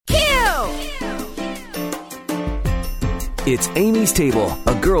It's Amy's Table,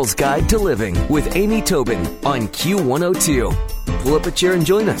 a girl's guide to living with Amy Tobin on Q102. Pull up a chair and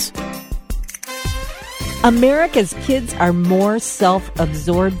join us. America's kids are more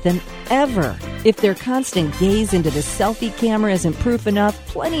self-absorbed than ever. If their constant gaze into the selfie camera isn't proof enough,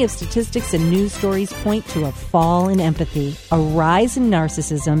 plenty of statistics and news stories point to a fall in empathy, a rise in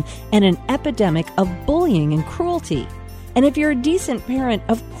narcissism, and an epidemic of bullying and cruelty. And if you're a decent parent,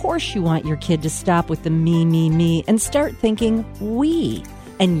 of course you want your kid to stop with the me, and start thinking we.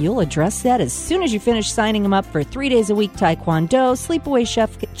 And you'll address that as soon as you finish signing them up for 3 days a week taekwondo, sleepaway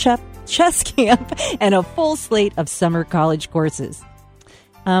chess camp, and a full slate of summer college courses.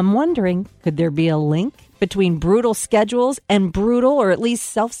 I'm wondering, could there be a link between brutal schedules and brutal or at least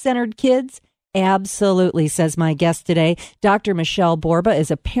self-centered kids? Absolutely, says my guest today. Dr. Michelle Borba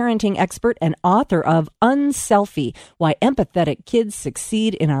is a parenting expert and author of Unselfie, Why Empathetic Kids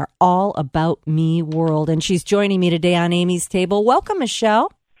Succeed in Our All About Me World. And she's joining me today on Amy's Table. Welcome,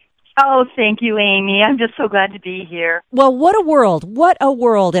 Michelle. Oh, thank you, Amy. I'm just so glad to be here. Well, what a world. What a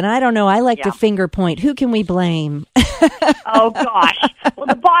world. And I don't know, I like to finger point. Who can we blame? Oh, gosh. Well,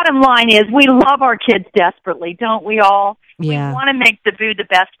 the bottom line is we love our kids desperately, don't we all? Yeah. We want to make the food the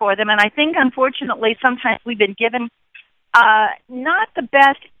best for them. And I think, unfortunately, sometimes we've been given not the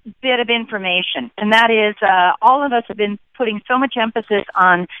best bit of information. And that is all of us have been putting so much emphasis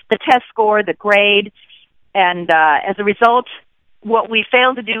on the test score, the grade. And as a result, what we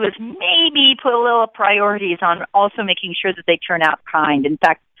fail to do is maybe put a little priorities on also making sure that they turn out kind. In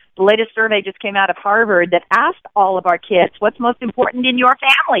fact, the latest survey just came out of Harvard that asked all of our kids, what's most important in your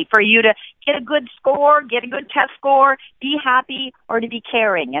family for you to get a good score, get a good test score, be happy, or to be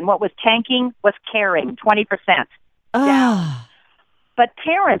caring? And what was tanking was caring, 20% down. But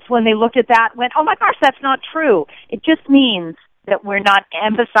parents, when they looked at that, went, oh my gosh, that's not true. It just means that we're not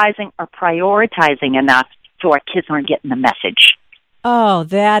emphasizing or prioritizing enough so our kids aren't getting the message. Oh,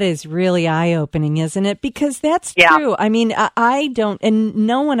 that is really eye-opening, isn't it? Because that's true. I mean, I don't, and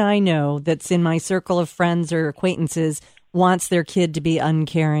no one I know that's in my circle of friends or acquaintances wants their kid to be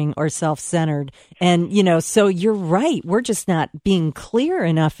uncaring or self-centered. And, you know, so you're right. We're just not being clear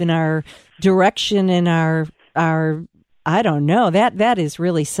enough in our direction and our I don't know. That is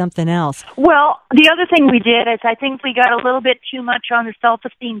really something else. Well, the other thing we did is I think we got a little bit too much on the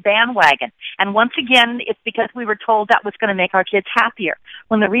self-esteem bandwagon. And once again, it's because we were told that was going to make our kids happier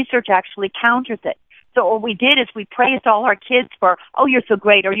when the research actually counters it. So what we did is we praised all our kids for, oh, you're so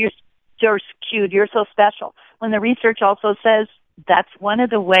great, or you're so cute, you're so special. When the research also says that's one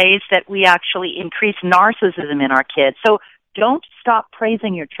of the ways that we actually increase narcissism in our kids. So don't stop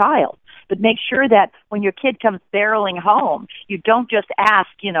praising your child. But make sure that when your kid comes barreling home, you don't just ask,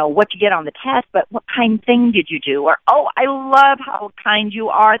 you know, what you get on the test, but what kind thing did you do? Or, oh, I love how kind you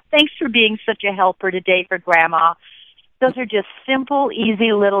are. Thanks for being such a helper today for Grandma. Those are just simple,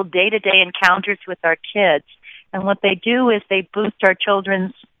 easy little day-to-day encounters with our kids. And what they do is they boost our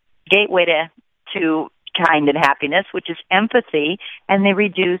children's gateway to kind and happiness, which is empathy, and they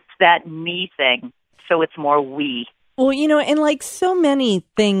reduce that me thing. So it's more we. Well, you know, and like so many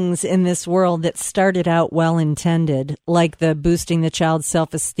things in this world that started out well-intended, like the boosting the child's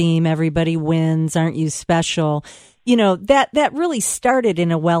self-esteem, everybody wins, aren't you special? You know, that really started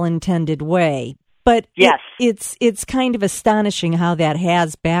in a well-intended way. But yes, it's kind of astonishing how that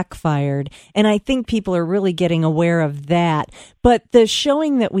has backfired. And I think people are really getting aware of that. But the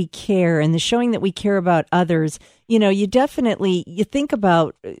showing that we care and the showing that we care about others, you know, you think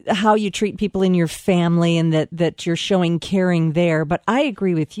about how you treat people in your family and that you're showing caring there. But I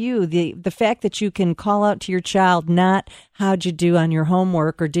agree with you. The fact that you can call out to your child, not how'd you do on your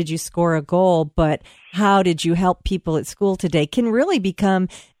homework or did you score a goal, but how did you help people at school today, can really become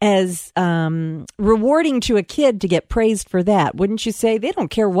as rewarding to a kid to get praised for that. Wouldn't you say? They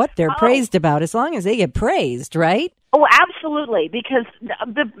don't care what they're praised about as long as they get praised, right? Oh, absolutely, because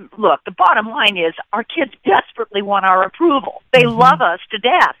the bottom line is our kids desperately want our approval. They love us to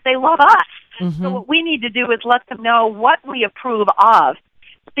death. They love us. So what we need to do is let them know what we approve of,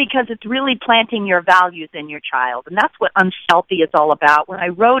 because it's really planting your values in your child. And that's what Unselfie is all about. When I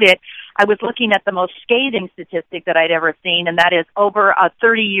wrote it, I was looking at the most scathing statistic that I'd ever seen, and that is over a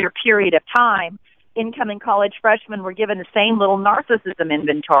 30-year period of time, incoming college freshmen were given the same little narcissism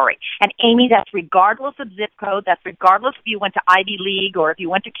inventory. And Amy, that's regardless of zip code, that's regardless if you went to Ivy League or if you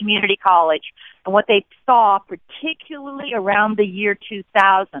went to community college. And what they saw, particularly around the year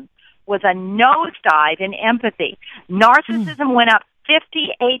 2000, was a nosedive in empathy. Narcissism went up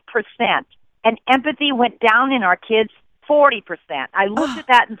 58%, and empathy went down in our kids 40%. I looked at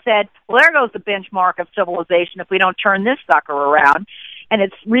that and said, well, there goes the benchmark of civilization if we don't turn this sucker around. And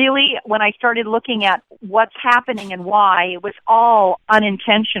it's really, when I started looking at what's happening and why. It was all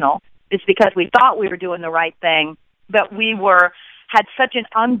unintentional. It's because we thought we were doing the right thing, but we had such an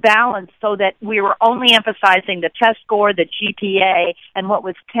unbalance so that we were only emphasizing the test score, the GPA, and what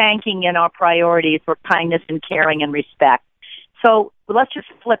was tanking in our priorities were kindness and caring and respect. So let's just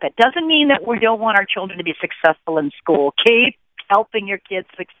flip it. Doesn't mean that we don't want our children to be successful in school. Keep helping your kids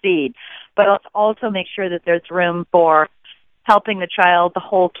succeed. But let's also make sure that there's room for helping the child, the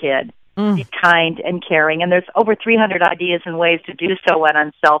whole kid, be kind and caring. And there's over 300 ideas and ways to do so at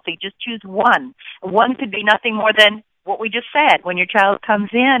Unselfie. Just choose one. One could be nothing more than what we just said. When your child comes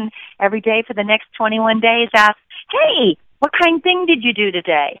in every day for the next 21 days, ask, hey, what kind thing did you do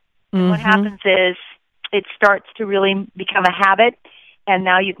today? And what happens is it starts to really become a habit, and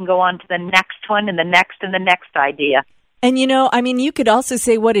now you can go on to the next one and the next idea. And, you could also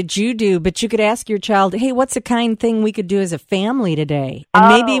say, what did you do? But you could ask your child, hey, what's a kind thing we could do as a family today? And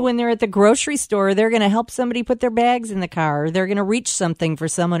maybe when they're at the grocery store, they're going to help somebody put their bags in the car, or they're going to reach something for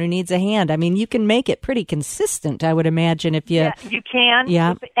someone who needs a hand. I mean, you can make it pretty consistent, I would imagine, if you... Yeah, you can.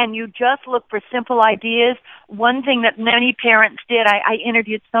 Yeah. And you just look for simple ideas. One thing that many parents did, I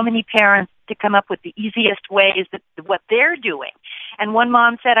interviewed so many parents to come up with the easiest ways that what they're doing. And one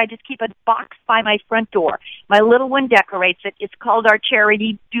mom said, I just keep a box by my front door. My little one decorates it. It's called our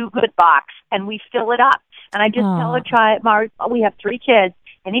charity do-good box, and we fill it up. And I just tell a child, we have 3 kids,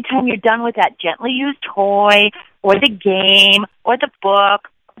 anytime you're done with that gently used toy or the game or the book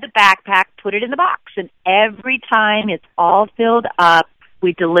or the backpack, put it in the box. And every time it's all filled up,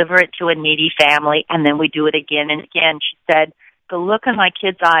 we deliver it to a needy family, and then we do it again and again. She said, the look in my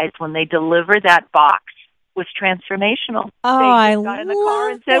kids' eyes when they deliver that box was transformational. Oh, they got in the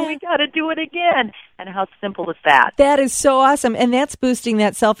car and said, we got to do it again. And how simple is that? That is so awesome. And that's boosting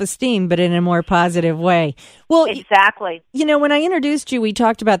that self-esteem, but in a more positive way. Well, exactly. When I introduced you, we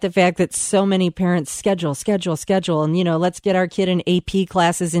talked about the fact that so many parents schedule. And, let's get our kid in AP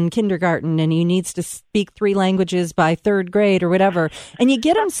classes in kindergarten, and he needs to speak 3 languages by 3rd grade or whatever. And you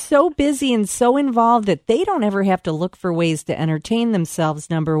get them so busy and so involved that they don't ever have to look for ways to entertain themselves,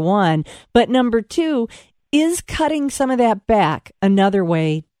 number one. But number 2, is cutting some of that back another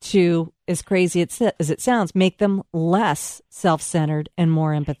way to, as crazy as it sounds, make them less self-centered and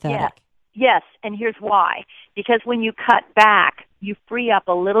more empathetic? Yes, and here's why. Because when you cut back, you free up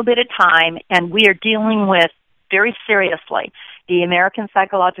a little bit of time, and we are dealing with, very seriously, the American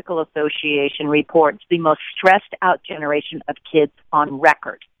Psychological Association reports the most stressed out generation of kids on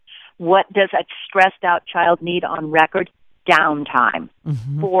record. What does a stressed out child need on record? Downtime,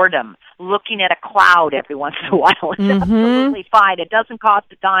 boredom, looking at a cloud every once in a while. It's absolutely fine. It doesn't cost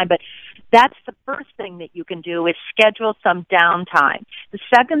a dime, but that's the first thing that you can do is schedule some downtime. The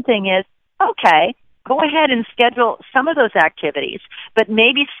second thing is, okay, go ahead and schedule some of those activities, but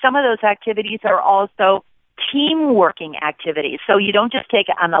maybe some of those activities are also team working activities. So you don't just take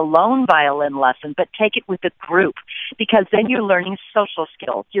an alone violin lesson, but take it with a group, because then you're learning social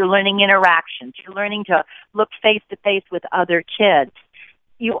skills. You're learning interactions. You're learning to look face to face with other kids.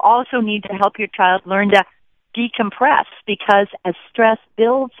 You also need to help your child learn to decompress, because as stress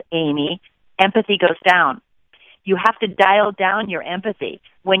builds, Amy, empathy goes down. You have to dial down your empathy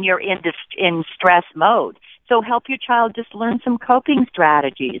when you're in stress mode. So help your child just learn some coping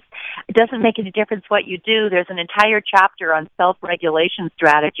strategies. It doesn't make any difference what you do. There's an entire chapter on self-regulation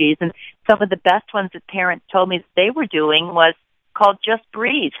strategies, and some of the best ones that parents told me that they were doing was called Just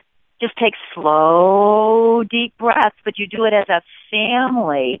Breathe. Just take slow, deep breaths, but you do it as a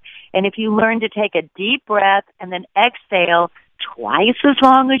family. And if you learn to take a deep breath and then exhale twice as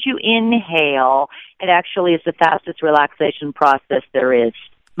long as you inhale, it actually is the fastest relaxation process there is.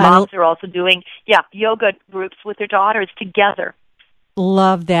 Moms are also doing, yoga groups with their daughters together.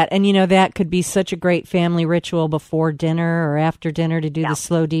 Love that. And, that could be such a great family ritual before dinner or after dinner to do the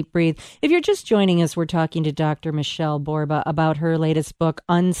slow, deep breathe. If you're just joining us, we're talking to Dr. Michelle Borba about her latest book,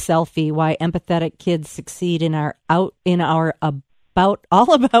 Unselfie, Why Empathetic Kids Succeed in Our All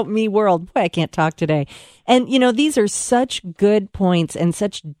About Me World. Boy, I can't talk today. And, these are such good points and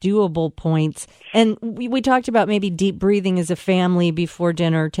such doable points. And we talked about maybe deep breathing as a family before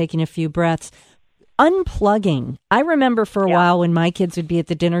dinner, taking a few breaths. Unplugging. I remember for a while when my kids would be at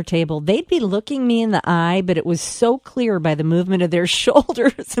the dinner table, they'd be looking me in the eye, but it was so clear by the movement of their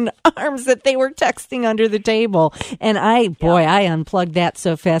shoulders and arms that they were texting under the table. And I unplugged that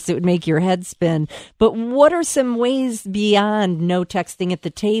so fast it would make your head spin. But what are some ways beyond no texting at the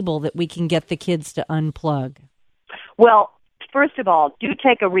table that we can get the kids to unplug? Well, first of all, do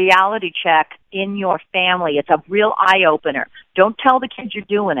take a reality check in your family. It's a real eye-opener. Don't tell the kids you're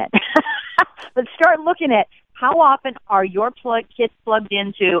doing it. But start looking at how often are your kids plugged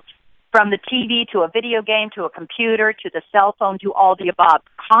into from the TV to a video game to a computer to the cell phone to all the above.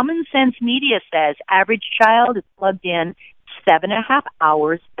 Common sense media says average child is plugged in 7.5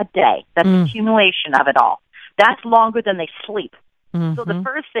 hours a day. That's the accumulation of it all. That's longer than they sleep. Mm-hmm. So the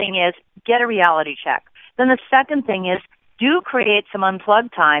first thing is get a reality check. Then the second thing is do create some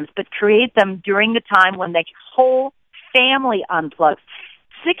unplugged times, but create them during the time when the whole family unplugs.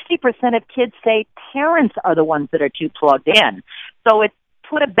 60% of kids say parents are the ones that are too plugged in. So it's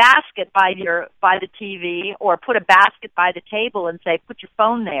put a basket by the TV or put a basket by the table and say, put your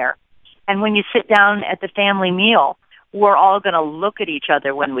phone there. And when you sit down at the family meal, we're all going to look at each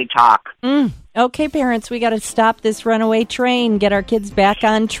other when we talk. Okay, parents, we got to stop this runaway train, get our kids back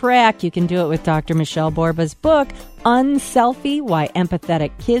on track. You can do it with Dr. Michelle Borba's book, Unselfie, Why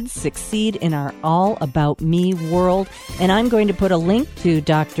Empathetic Kids Succeed in Our All About Me World. And I'm going to put a link to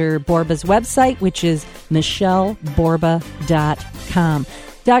Dr. Borba's website, which is michelleborba.com.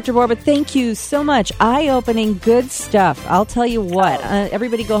 Dr. Borba, thank you so much. Eye-opening, good stuff. I'll tell you what,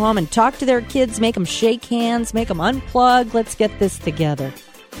 everybody go home and talk to their kids, make them shake hands, make them unplug. Let's get this together.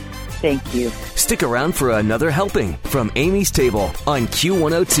 Thank you. Stick around for another helping from Amy's Table on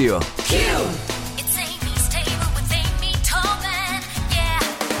Q102. Q! It's Amy's Table with Amy Tobin. Yeah.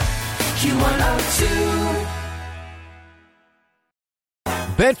 Q102.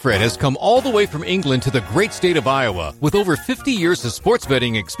 Betfred has come all the way from England to the great state of Iowa. With over 50 years of sports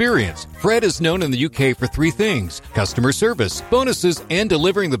betting experience, Fred is known in the UK for three things: customer service, bonuses, and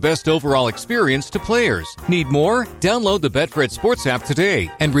delivering the best overall experience to players. Need more? Download the Betfred Sports app today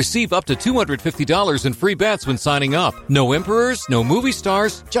and receive up to $250 in free bets when signing up. No emperors, no movie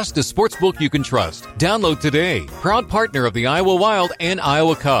stars, just a sportsbook you can trust. Download today. Proud partner of the Iowa Wild and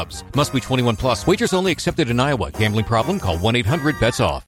Iowa Cubs. Must be 21 plus. Wagers only accepted in Iowa. Gambling problem? Call 1-800-BETS-OFF.